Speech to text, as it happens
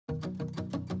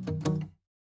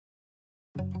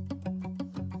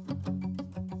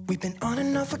We've been on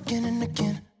and off again and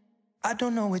again. I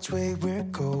don't know which way we're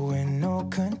going, no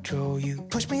control. You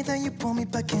push me, then you pull me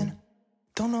back in.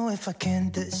 Don't know if I can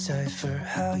decipher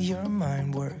how your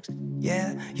mind works.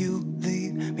 Yeah, you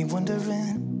leave me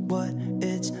wondering what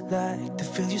it's like to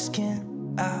feel your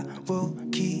skin. I will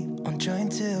keep on trying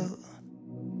till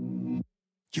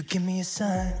you give me a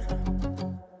sign.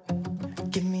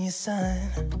 Give me a sign.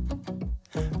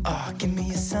 Oh, give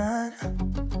me a sign.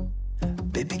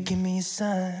 Baby, give me a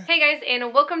sign. Hey guys,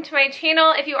 and welcome to my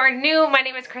channel. If you are new, my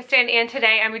name is Kristen, and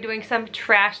today I'm doing some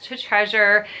trash to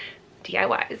treasure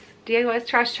DIYs. DIYs,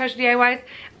 trash to treasure DIYs.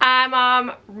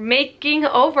 I'm making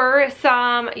over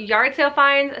some yard sale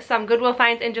finds, some Goodwill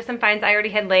finds, and just some finds I already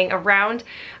had laying around.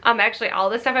 Actually all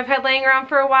the stuff I've had laying around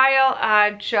for a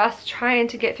while, just trying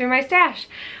to get through my stash.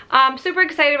 Super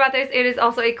excited about this. It is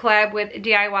also a collab with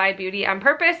DIY Beauty on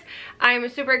Purpose. I'm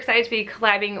super excited to be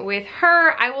collabing with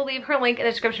her. I will leave her link in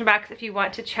the description box if you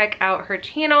want to check out her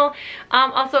channel.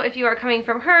 Also, if you are coming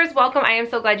from hers, welcome. I am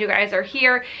so glad you guys are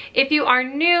here. If you are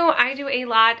new, I do a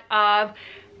lot of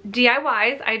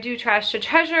DIYs. I do trash to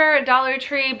treasure, Dollar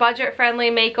Tree, budget friendly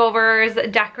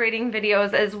makeovers, decorating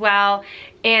videos as well,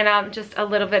 and just a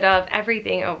little bit of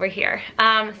everything over here.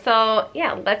 So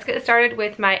yeah, let's get started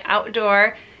with my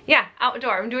outdoor.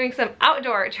 I'm doing some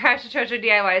outdoor trash to treasure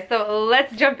DIYs, so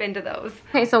let's jump into those.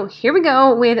 Okay, so here we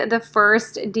go with the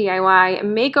first DIY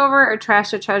makeover or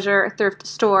trash to treasure thrift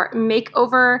store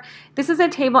makeover. This is a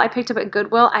table I picked up at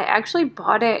Goodwill. I actually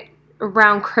bought it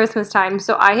around Christmas time,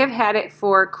 so I have had it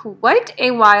for quite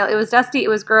a while. It was dusty, it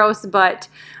was gross, but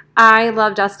I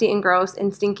love dusty and gross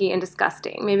and stinky and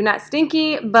disgusting. Maybe not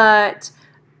stinky, but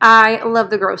I love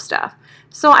the gross stuff.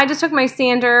 So I just took my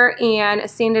sander and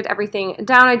sanded everything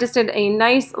down. I just did a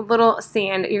nice little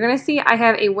sand. You're gonna see I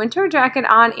have a winter jacket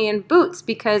on and boots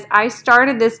because I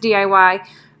started this DIY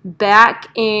back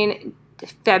in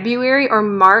February or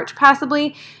March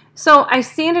possibly. So I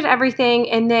sanded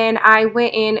everything, and then I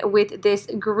went in with this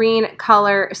green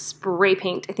color spray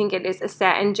paint. I think it is a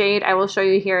satin jade. I will show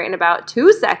you here in about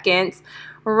 2 seconds.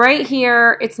 Right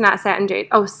here, it's not satin jade.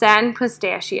 Oh, satin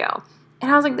pistachio.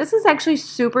 And I was like, this is actually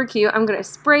super cute. I'm going to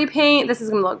spray paint. This is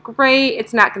going to look great.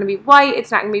 It's not going to be white. It's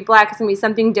not going to be black. It's going to be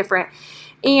something different.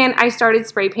 And I started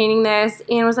spray painting this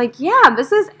and was like, yeah,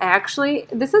 this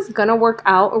is going to work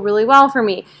out really well for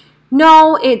me.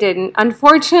 No, it didn't.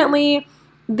 Unfortunately,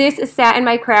 this sat in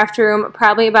my craft room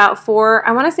probably about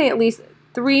I want to say at least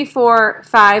 3, 4,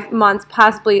 5 months,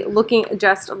 possibly looking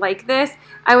just like this.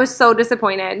 I was so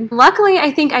disappointed. Luckily,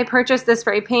 I think I purchased this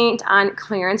spray paint on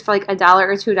clearance for like $1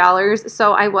 or $2,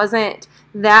 so I wasn't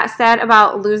that sad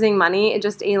about losing money. It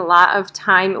just a lot of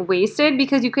time wasted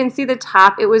because you can see the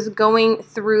top, it was going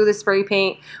through the spray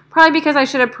paint, probably because I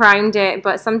should have primed it,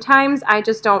 but sometimes I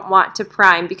just don't want to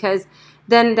prime because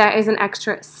then that is an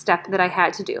extra step that I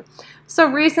had to do. So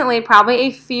recently, probably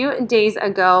a few days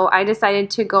ago, I decided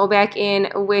to go back in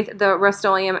with the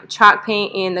Rust-Oleum chalk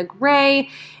paint in the gray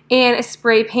and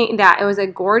spray paint that. It was a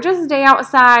gorgeous day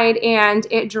outside and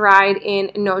it dried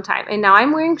in no time. And now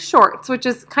I'm wearing shorts, which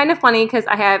is kind of funny because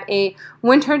I have a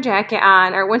winter jacket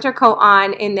on or winter coat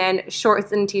on and then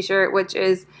shorts and t-shirt, which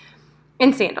is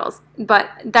in sandals.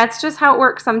 But that's just how it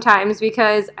works sometimes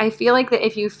because I feel like that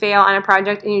if you fail on a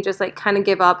project and you just like kind of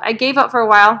give up. I gave up for a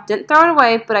while, didn't throw it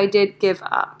away, but I did give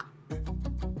up.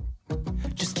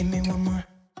 Just give me one more.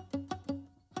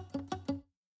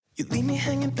 You leave me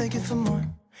hanging begging for more.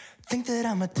 Think that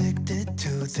I'm addicted to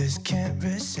this, can't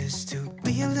resist to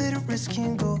be a little risky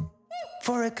and go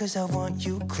for it cause I want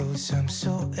you close. I'm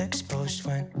so exposed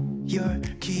when you're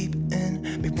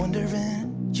keeping me wondering.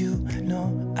 You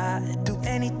know I'd do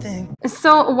anything.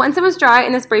 So once it was dry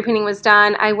and the spray painting was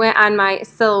done, I went on my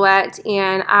silhouette,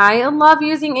 and I love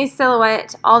using a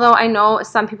silhouette, although I know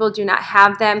some people do not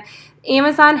have them.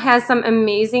 Amazon has some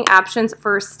amazing options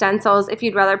for stencils if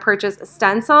you'd rather purchase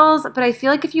stencils, but I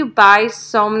feel like if you buy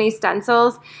so many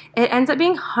stencils, it ends up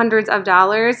being hundreds of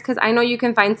dollars because I know you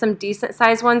can find some decent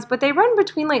sized ones, but they run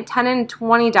between like $10 and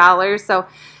 $20, so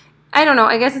I don't know,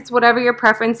 I guess it's whatever your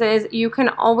preference is. You can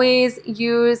always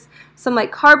use some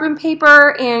like carbon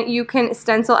paper and you can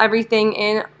stencil everything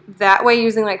in that way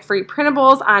using like free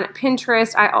printables on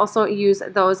Pinterest. I also use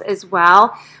those as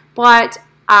well, but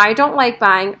I don't like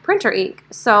buying printer ink,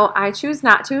 so I choose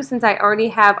not to since I already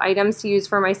have items to use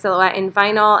for my silhouette in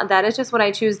vinyl. That is just what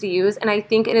I choose to use, and I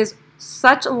think it is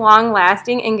such long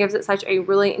lasting and gives it such a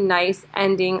really nice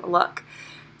ending look.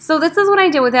 So this is what I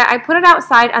did with it. I put it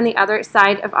outside on the other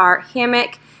side of our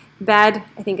hammock bed.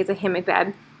 I think it's a hammock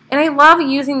bed. And I love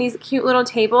using these cute little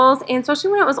tables, and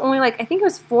especially when it was only like, I think it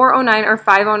was $4.09 or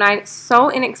 $5.09.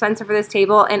 So inexpensive for this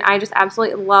table, and I just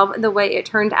absolutely love the way it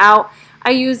turned out.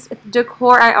 I used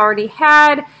decor I already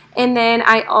had, and then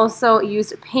I also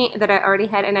used paint that I already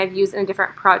had and I've used in a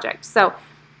different project. So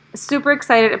super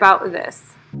excited about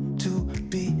this. To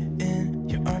be in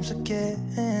your arms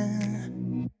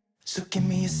again. So give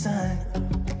me a sign.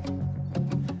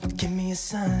 Give me a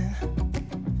sign.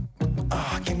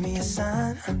 Oh, give me a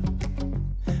sign.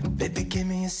 Baby, give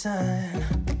me a sign.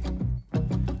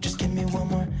 Just give me one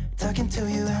more talking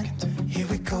to you. Here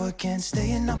we go again,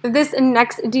 staying up. This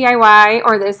next DIY,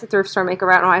 or this thrift store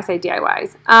makeover, I don't know why I say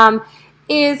DIYs,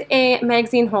 is a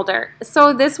magazine holder.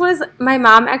 So this was, my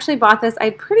mom actually bought this,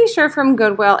 I'm pretty sure from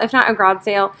Goodwill, if not a garage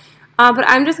sale. But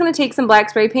I'm just going to take some black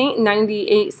spray paint,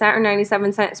 98-cent or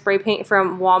 97-cent spray paint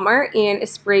from Walmart, and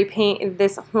spray paint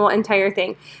this whole entire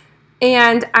thing.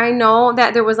 And I know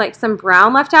that there was like some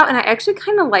brown left out, and I actually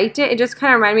kind of liked it. It just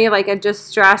kind of reminded me of like a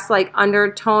distressed, like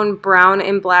undertone brown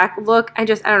and black look. I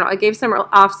don't know, it gave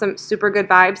off some super good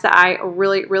vibes that I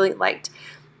really, really liked.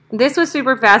 This was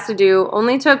super fast to do,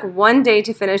 only took 1 day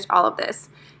to finish all of this.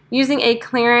 Using a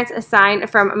clearance sign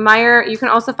from Meijer. You can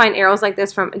also find arrows like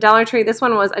this from Dollar Tree. This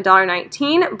one was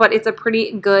 $1.19, but it's a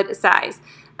pretty good size.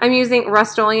 I'm using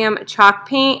Rust-Oleum chalk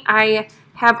paint. I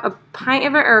have a pint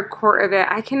of it or a quart of it.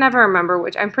 I can never remember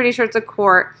which. I'm pretty sure it's a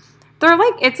quart.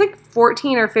 It's like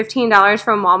 $14 or $15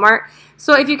 from Walmart.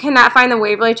 So if you cannot find the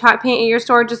Waverly chalk paint at your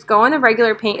store, just go in the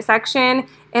regular paint section.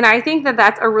 And I think that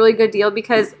that's a really good deal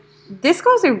because this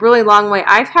goes a really long way.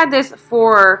 I've had this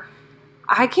for,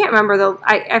 I can't remember,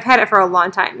 I've had it for a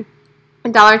long time.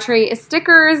 Dollar Tree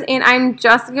stickers, and I'm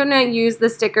just going to use the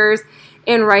stickers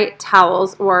and write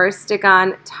towels or stick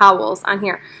on towels on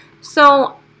here.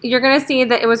 So you're going to see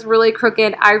that it was really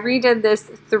crooked. I redid this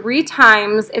 3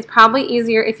 times. It's probably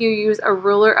easier if you use a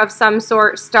ruler of some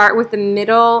sort. Start with the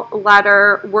middle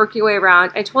letter, work your way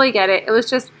around. I totally get it. It was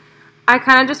just, I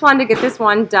kind of just wanted to get this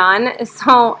one done.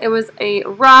 So it was a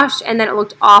rush, and then it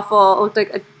looked awful. It looked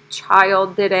like a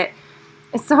child did it.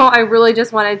 So I really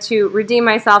just wanted to redeem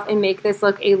myself and make this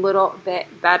look a little bit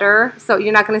better. So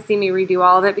you're not going to see me redo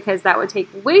all of it because that would take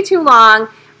way too long.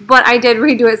 But I did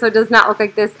redo it so it does not look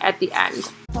like this at the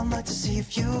end.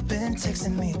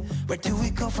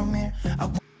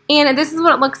 And this is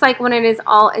what it looks like when it is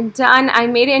all done. I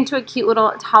made it into a cute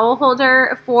little towel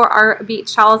holder for our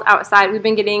beach towels outside. We've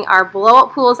been getting our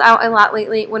blow-up pools out a lot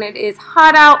lately when it is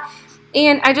hot out.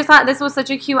 And I just thought this was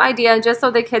such a cute idea just so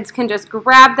the kids can just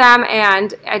grab them,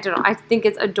 and I don't know, I think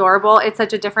it's adorable. It's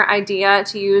such a different idea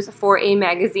to use for a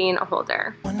magazine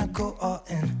holder.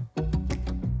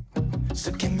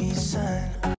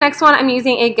 Next one, I'm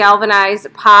using a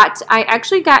galvanized pot. I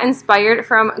actually got inspired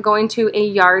from going to a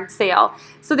yard sale.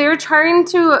 So they were trying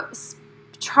to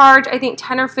charge, I think,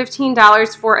 $10 or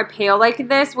 $15 for a pail like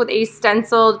this with a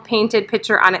stenciled painted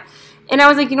picture on it. And I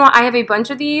was like, you know what, I have a bunch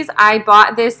of these. I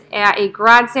bought this at a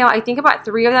garage sale. I think I bought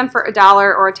 3 of them for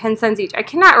 $1 or 10 cents each. I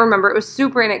cannot remember. It was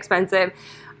super inexpensive.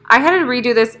 I had to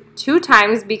redo this 2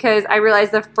 times because I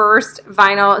realized the first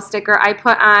vinyl sticker I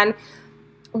put on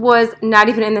was not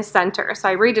even in the center. So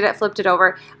I redid it, flipped it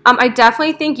over. I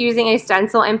definitely think using a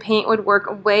stencil and paint would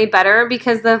work way better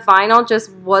because the vinyl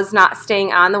just was not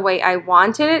staying on the way I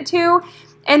wanted it to.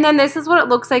 And then this is what it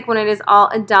looks like when it is all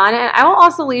done. And I will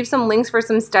also leave some links for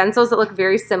some stencils that look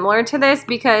very similar to this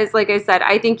because, like I said,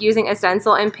 I think using a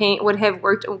stencil and paint would have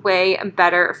worked way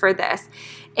better for this.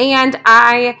 And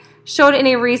I showed in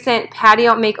a recent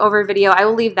patio makeover video. I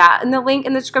will leave that in the link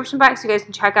in the description box so you guys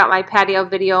can check out my patio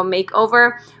video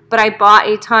makeover. But I bought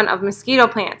a ton of mosquito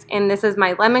plants, and this is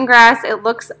my lemongrass. It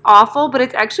looks awful, but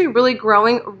it's actually really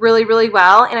growing really, really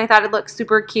well, and I thought it looked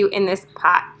super cute in this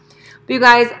pot. But you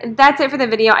guys, that's it for the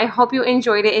video. I hope you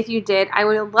enjoyed it. If you did, I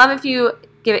would love if you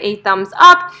give it a thumbs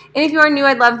up. And if you are new,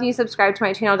 I'd love if you subscribe to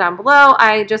my channel down below.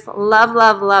 I just love,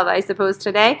 I suppose,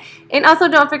 today. And also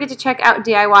don't forget to check out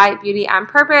DIY Beauty on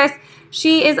Purpose.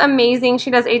 She is amazing. She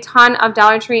does a ton of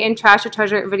Dollar Tree and Trash to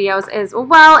Treasure videos as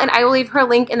well. And I will leave her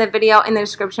link in the video in the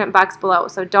description box below.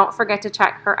 So don't forget to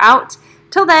check her out.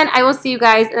 Till then, I will see you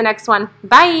guys in the next one.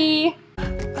 Bye!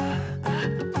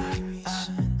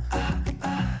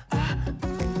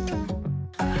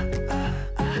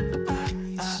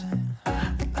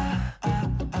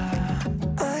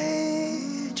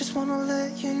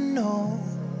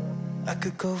 I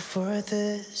could go for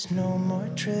this, no more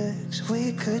tricks.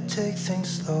 We could take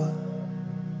things slow.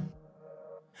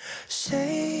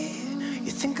 Say you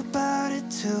think about it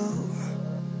too.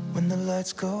 When the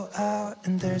lights go out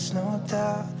and there's no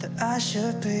doubt that I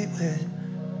should be with,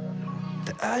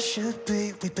 that I should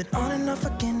be. We've been on and off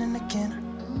again and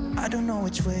again. I don't know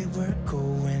which way we're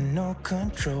going, no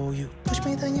control. You push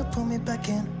me, then you pull me back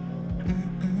in.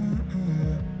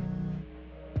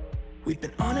 We've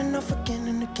been on and off again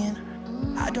and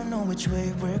again. I don't know which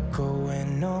way we're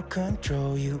going, no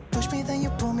control. You push me, then you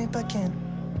pull me back in.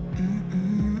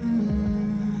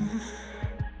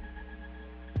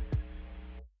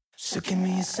 So give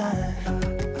me a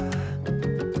sign.